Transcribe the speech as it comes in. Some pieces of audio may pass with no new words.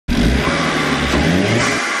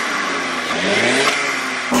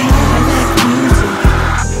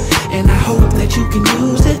that you can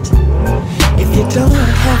use it. If you don't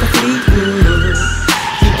have a Fleetwood,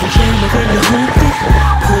 you can jam it in your hoopty.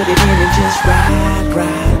 Put it in and just ride.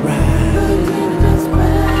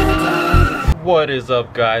 What is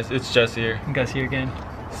up, guys? It's Jesse here. You guys here again.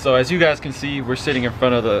 So as you guys can see, we're sitting in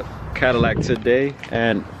front of the Cadillac today,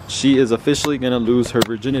 and she is officially gonna lose her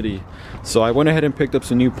virginity. So I went ahead and picked up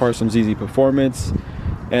some new parts from ZZPerformance,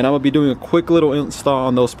 and I'm gonna be doing a quick little install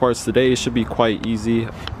on those parts today. It should be quite easy.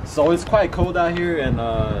 So it's quite cold out here, and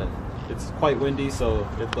it's quite windy, so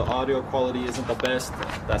if the audio quality isn't the best,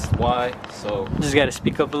 that's why. So Just gotta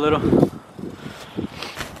speak up a little.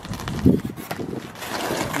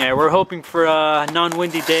 Yeah, we're hoping for a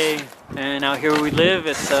non-windy day, and out here where we live,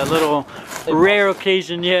 it's a little rare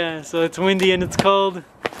occasion. Yeah, so it's windy and it's cold.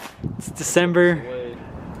 It's December,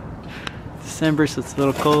 so it's a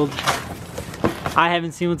little cold. I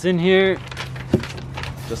haven't seen what's in here.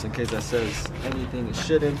 Just in case that says anything it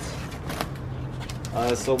shouldn't.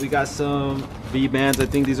 So we got some V-bands, I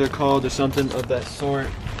think these are called, or something of that sort.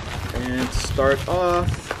 And to start off,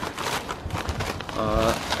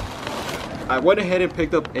 I went ahead and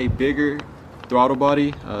picked up a bigger throttle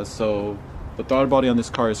body. So the throttle body on this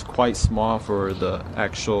car is quite small for the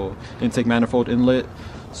actual intake manifold inlet.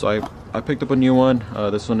 So I picked up a new one.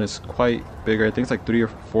 This one is quite bigger. I think it's like 3 or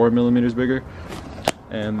 4 millimeters bigger.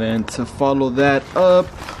 And then to follow that up,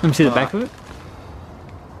 Let me see the back of it.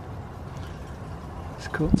 It's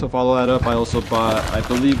cool. To follow that up, I also bought, I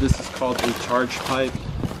believe this is called a charge pipe,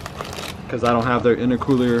 because I don't have their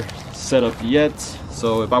intercooler set up yet.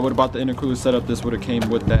 So if I would have bought the intercooler setup, this would have came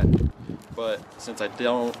with that. But since I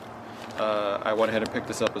don't, I went ahead and picked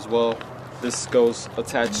this up as well. This goes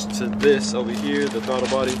attached to this over here, the throttle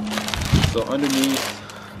body. So underneath,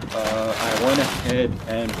 I went ahead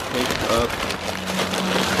and picked up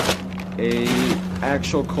a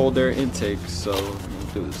actual cold air intake. So let me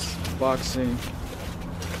do this boxing.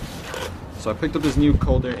 So I picked up this new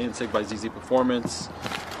cold air intake by ZZPerformance.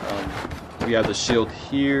 We have the shield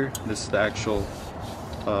here. This is the actual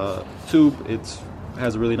tube. It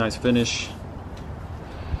has a really nice finish.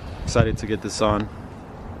 Excited to get this on.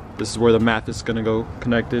 This is where the mat is gonna go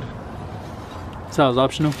connected. So it's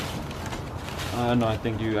optional? No, I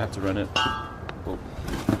think you have to run it. Oh.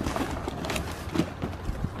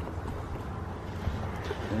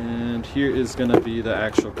 And here is gonna be the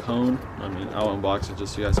actual cone. I mean, I'll unbox it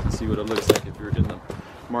just so you guys can see what it looks like if you're in the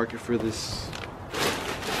market for this.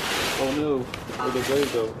 Oh no, where'd the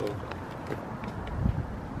blade go? Oh.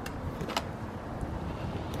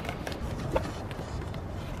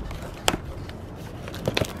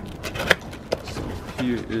 So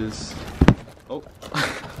here is, oh,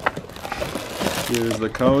 here is the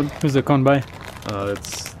cone. Who's the cone by?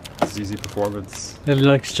 It's ZZPerformance. It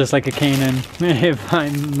looks just like a K&N, if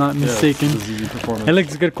I'm not mistaken. Yeah, it's the ZZPerformance. It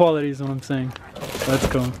looks good quality is what I'm saying. That's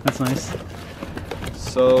cool, that's nice.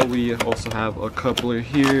 So we also have a coupler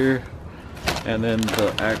here, and then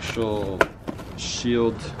the actual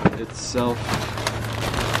shield itself.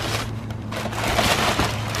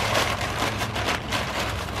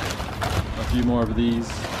 A few more of these,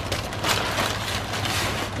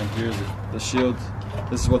 and here's the shield.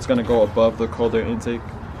 This is what's going to go above the cold air intake,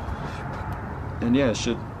 and yeah, it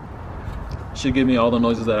should give me all the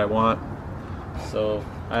noises that I want. So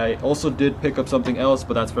I also did pick up something else,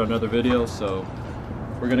 but that's for another video. So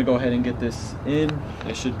we're gonna go ahead and get this in.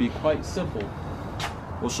 It should be quite simple.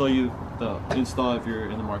 We'll show you the install if you're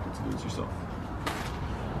in the market to do this yourself.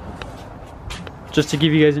 Just to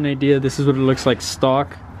give you guys an idea, this is what it looks like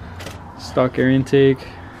stock air intake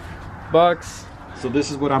box. So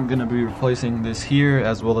this is what I'm gonna be replacing, this here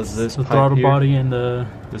as well as this the pipe throttle here. Body and the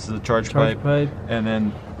this is the charge pipe, and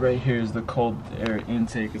then right here is the cold air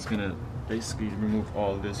intake. It's gonna basically remove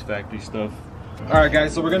all of this factory stuff. Alright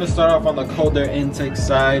guys, so we're going to start off on the cold air intake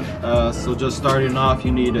side. So just starting off,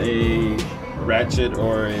 you need a ratchet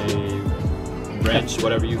or a wrench,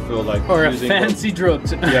 whatever you feel like or using. A fancy drill.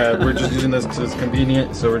 Yeah, we're just using this because it's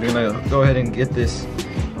convenient. So we're going to go ahead and get this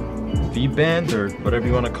V-band or whatever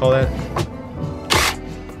you want to call that.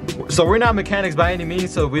 So we're not mechanics by any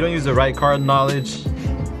means, so if we don't use the right car knowledge,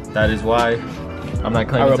 that is why. I'm not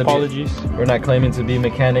claiming to apologies. We're not claiming to be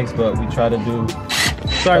mechanics, but we try to do.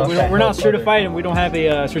 Sorry, we're not certified, and we don't have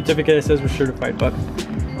a certificate that says we're certified, but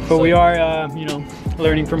we are, you know,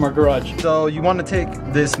 learning from our garage. So you want to take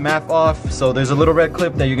this map off. So there's a little red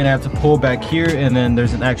clip that you're gonna have to pull back here, and then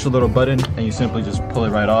there's an actual little button, and you simply just pull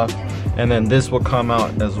it right off. And then this will come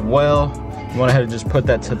out as well. You want to have to just put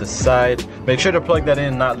that to the side. Make sure to plug that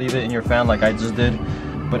in, not leave it in your fan like I just did.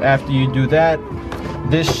 But after you do that,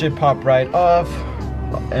 this should pop right off.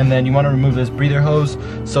 and then you want to remove this breather hose.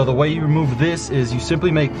 So the way you remove this is you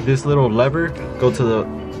simply make this little lever go to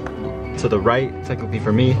the right, technically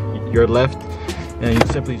for me, your left, and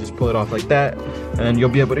you simply just pull it off like that, and you'll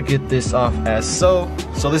be able to get this off as so.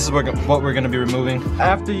 So this is what we're going to be removing.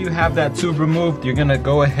 After you have that tube removed, you're going to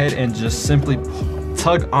go ahead and just simply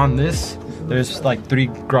tug on this. There's like 3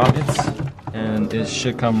 grommets, and it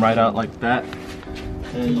should come right out like that.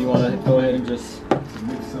 And you want to go ahead and just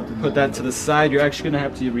put that to the side. You're actually going to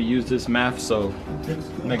have to reuse this MAF, so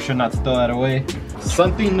make sure not to throw that away.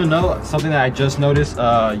 Something to note, something that I just noticed,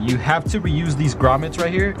 you have to reuse these grommets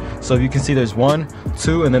right here. So if you can see, there's 1,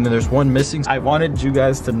 2, and then there's 1 missing. I wanted you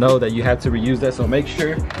guys to know that you have to reuse that, so make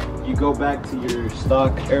sure you go back to your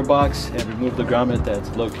stock airbox and remove the grommet that's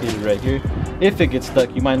located right here. If it gets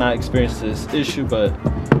stuck, you might not experience this issue, but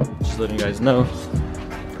just letting you guys know.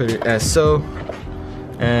 Put it as so.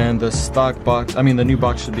 And the stock box, I mean the new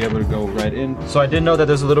box, should be able to go right in. So I did know that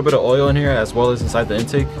there's a little bit of oil in here as well as inside the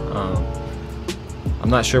intake. I'm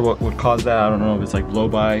not sure what would cause that. I don't know if it's like blow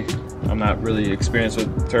by. I'm not really experienced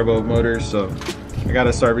with turbo motors, so I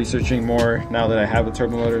gotta start researching more now that I have a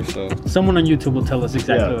turbo motor. So someone on YouTube will tell us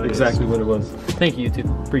exactly what it was. Thank you,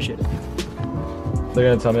 YouTube. Appreciate it. They're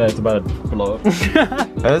gonna tell me that it's about to blow up.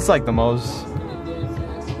 That's like the most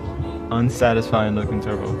unsatisfying looking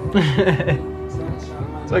turbo.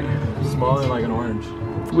 It's like smaller than like an orange.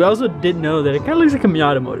 We also did know that it kind of looks like a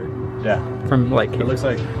Miata motor. Yeah. From like it looks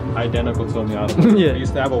like identical to a Miata motor. Yeah. I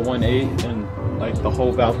used to have a 1.8 and like the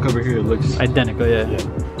whole valve cover here looks identical. Yeah.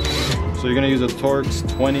 So you're gonna use a Torx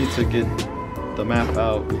 20 to get the MAF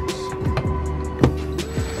out.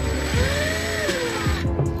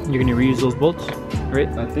 You're gonna reuse those bolts, right?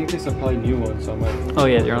 I think they supply new ones, so I might. Oh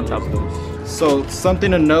yeah, they're on top of those. So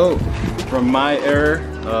something to note from my error,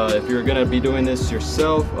 if you're gonna be doing this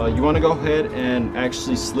yourself, you want to go ahead and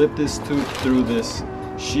actually slip this tube through this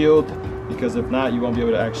shield, because if not, you won't be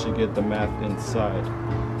able to actually get the MAF inside.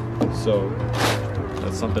 So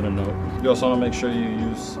that's something to note. You also want to make sure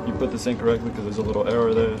you put this in correctly, because there's a little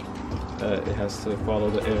error there that it has to follow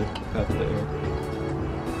the path of the air.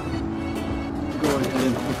 Go ahead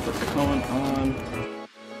and put the cone on.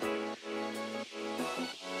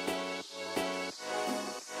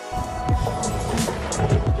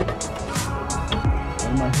 What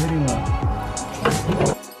am I hitting on?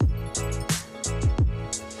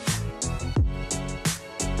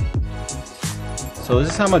 So this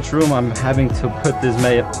is how much room I'm having to put this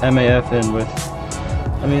MAF in with.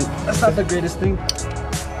 I mean, that's not the greatest thing.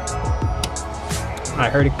 I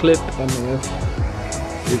heard a clip. MAF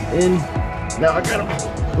is in. Now I gotta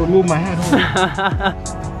remove my hat holder.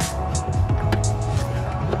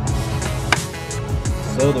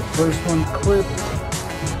 So the first one clipped.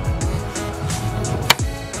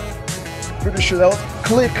 Pretty sure that was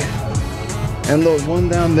click. And the one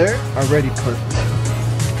down there already clipped.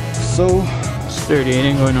 So sturdy, it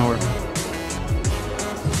ain't going nowhere.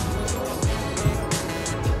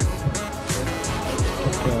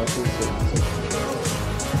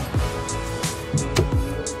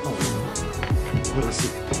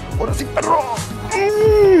 Ahora sí, perro.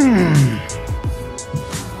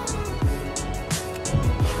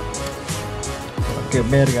 Que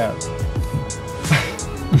verga.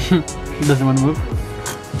 Doesn't want to move?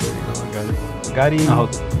 There you go, I got it. Got him. I'll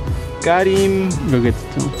hold it. Got him. Go get the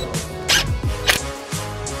tool.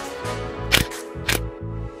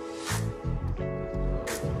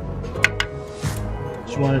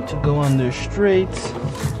 Just wanted to go on there straight.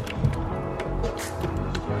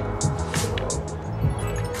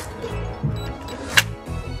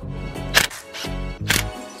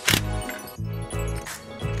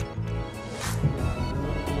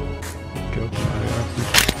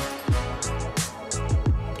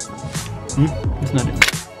 It's not it.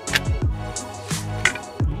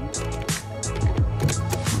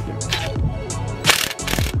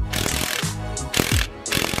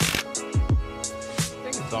 I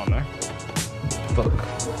think it's on there. Fuck.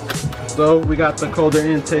 So we got the colder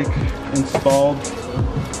intake installed.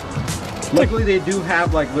 Luckily they do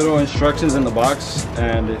have like little instructions in the box,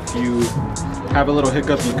 and if you have a little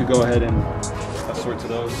hiccup you could go ahead and sort to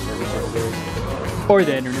those or resort to those. Or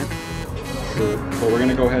the internet. So, but we're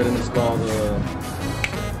gonna go ahead and install the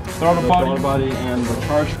throttle body and the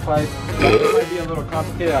charge pipe. It might be a little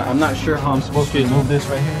complicated. I'm not sure how I'm supposed to move this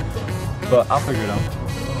right here, but I'll figure it out.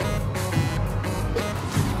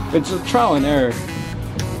 It's a trial and error.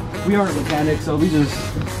 We aren't mechanics, so we just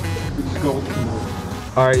go with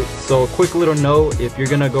it. Alright, so a quick little note, if you're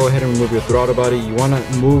gonna go ahead and remove your throttle body, you wanna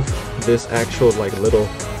move this actual like little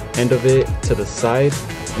end of it to the side,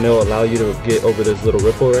 and it'll allow you to get over this little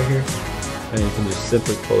ripple right here. and you can just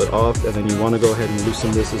simply pull it off. And then you want to go ahead and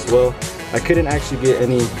loosen this as well. I couldn't actually get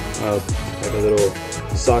any like a little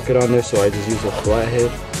socket on there, so I just used a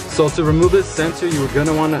flathead. So to remove this sensor, you're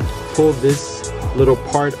gonna want to pull this little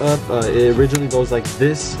part up. It originally goes like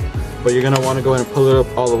this, but you're gonna want to go ahead and pull it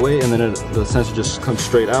up all the way, and then the sensor just comes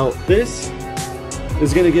straight out. This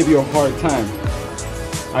is gonna give you a hard time.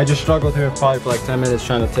 I just struggled here probably for like 10 minutes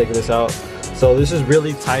trying to take this out. So this is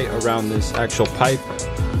really tight around this actual pipe,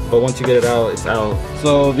 but once you get it out, it's out.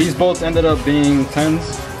 So these bolts ended up being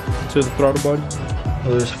 10s to the throttle body.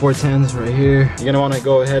 So there's 4 10s right here. You're gonna want to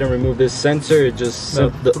go ahead and remove this sensor. It just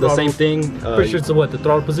the same thing. Pretty sure it's what, the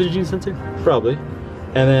throttle positioning sensor? Probably.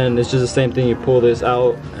 And then it's just the same thing. You pull this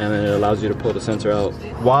out, and then it allows you to pull the sensor out.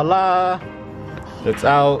 Voila! It's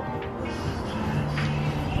out.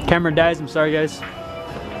 Camera dies. I'm sorry, guys.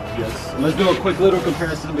 Yes. Let's do a quick little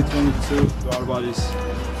comparison between the two throttle bodies,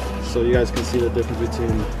 so you guys can see the difference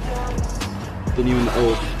between the new and the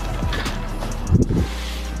old.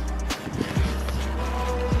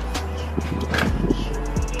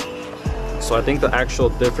 So I think the actual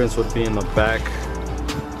difference would be in the back,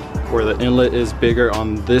 where the inlet is bigger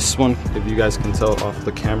on this one, if you guys can tell off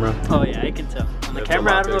the camera. Oh yeah, I can tell. On the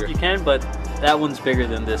camera, I don't know if you can, but that one's bigger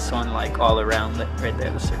than this one, like all around right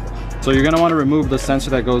there, the circle. So you're gonna want to remove the sensor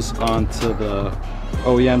that goes onto the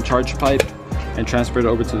OEM charge pipe and transfer it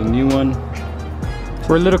over to the new one.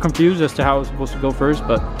 We're a little confused as to how it's supposed to go first,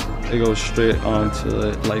 but it goes straight onto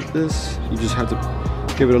it like this. You just have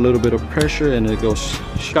to give it a little bit of pressure, and it goes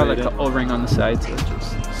straight. Got like an O-ring on the side,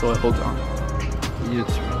 so it holds on. Yeah,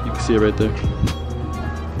 you can see it right there.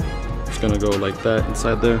 It's gonna go like that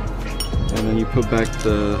inside there, and then you put back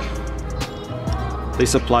the. They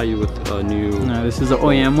supply you with a new. No, this is the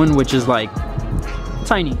OEM one, which is like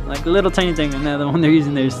tiny, like a little tiny thing, and now the one they're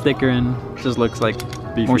using there is thicker and just looks like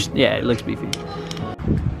beefy. More, yeah, it looks beefy.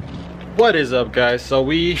 What is up, guys? So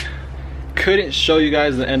we couldn't show you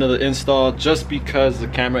guys the end of the install just because the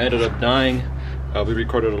camera ended up dying. We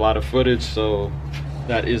recorded a lot of footage, so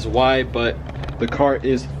that is why. But the car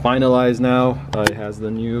is finalized now. It has the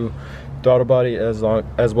new throttle body as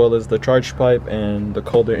well as the charge pipe and the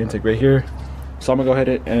cold air intake right here. So I'm gonna go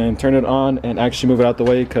ahead and turn it on and actually move it out the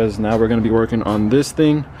way, because now we're gonna be working on this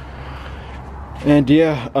thing. And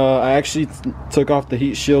yeah, I actually took off the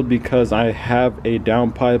heat shield because I have a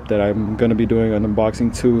downpipe that I'm going to be doing an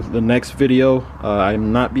unboxing to the next video.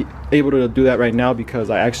 I'm not able to do that right now because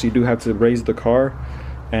I actually do have to raise the car,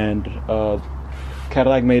 and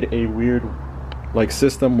Cadillac made a weird like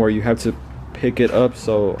system where you have to pick it up,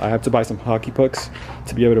 so I have to buy some hockey pucks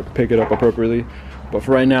to be able to pick it up appropriately. But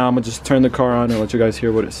for right now, I'm gonna just turn the car on and let you guys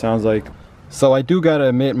hear what it sounds like. So I do gotta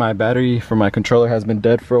admit, my battery for my controller has been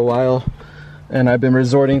dead for a while, and I've been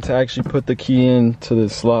resorting to actually put the key into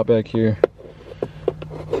this slot back here.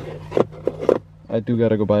 I do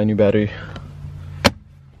gotta go buy a new battery.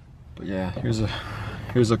 But yeah, here's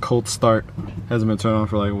a cold start. Hasn't been turned on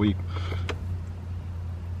for like a week.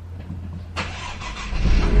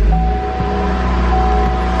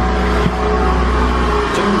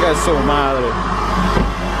 Chinga su madre.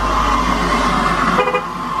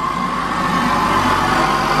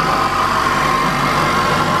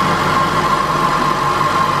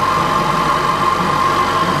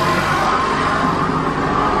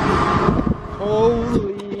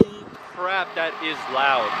 That is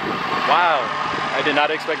loud. Wow, I did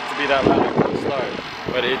not expect it to be that loud at the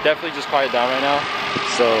start, but it definitely just quieted down right now,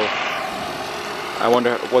 so I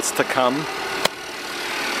wonder what's to come.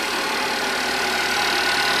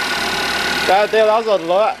 God damn, that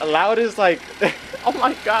was the loudest, like, oh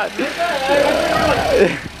my god.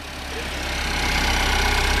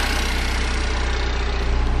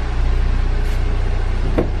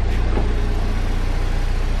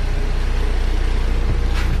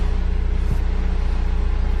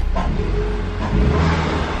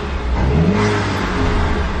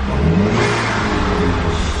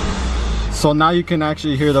 So now you can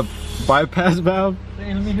actually hear the bypass valve.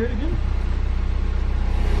 Hey, let me hear it again.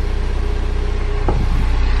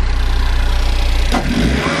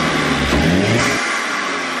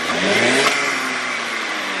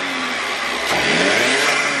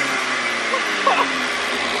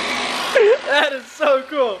 That is so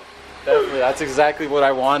cool. Definitely, that's exactly what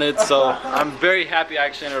I wanted. So I'm very happy I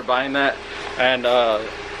actually ended up buying that, and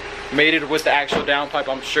made it with the actual downpipe.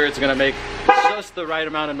 I'm sure it's gonna make just the right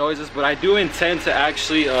amount of noises, but I do intend to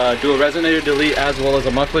actually do a resonator delete as well as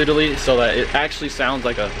a muffler delete, so that it actually sounds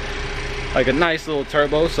like a nice little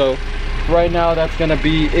turbo. So right now that's gonna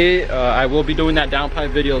be it. I will be doing that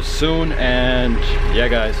downpipe video soon, and yeah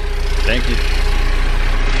guys, thank you.